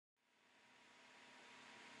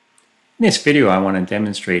In this video, I want to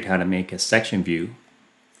demonstrate how to make a section view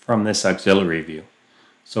from this auxiliary view.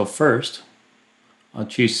 So first, I'll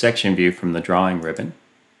choose section view from the drawing ribbon.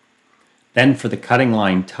 Then for the cutting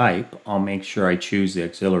line type, I'll make sure I choose the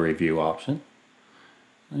auxiliary view option.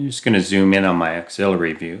 I'm just going to zoom in on my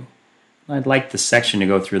auxiliary view. I'd like the section to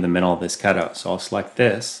go through the middle of this cutout, so I'll select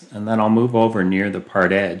this, and then I'll move over near the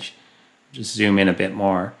part edge, just zoom in a bit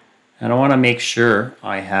more, and I want to make sure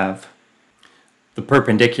I have the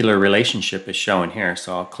perpendicular relationship is shown here,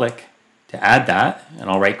 so I'll click to add that, and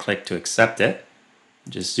I'll right click to accept it,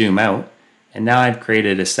 just zoom out, and now I've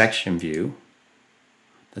created a section view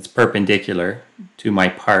that's perpendicular to my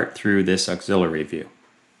part through this auxiliary view.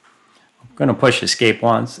 I'm going to push escape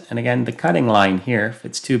once, and again the cutting line here, if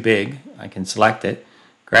it's too big, I can select it,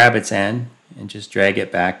 grab its end, and just drag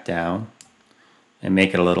it back down and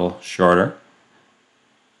make it a little shorter.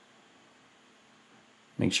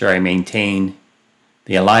 Make sure I maintain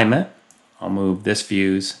the alignment. I'll move this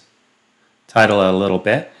view's title a little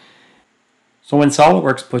bit. So when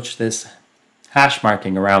SolidWorks puts this hash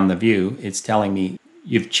marking around the view, it's telling me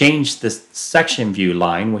you've changed this section view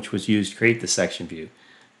line, which was used to create the section view.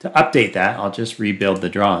 To update that, I'll just rebuild the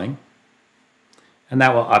drawing, and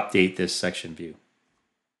that will update this section view.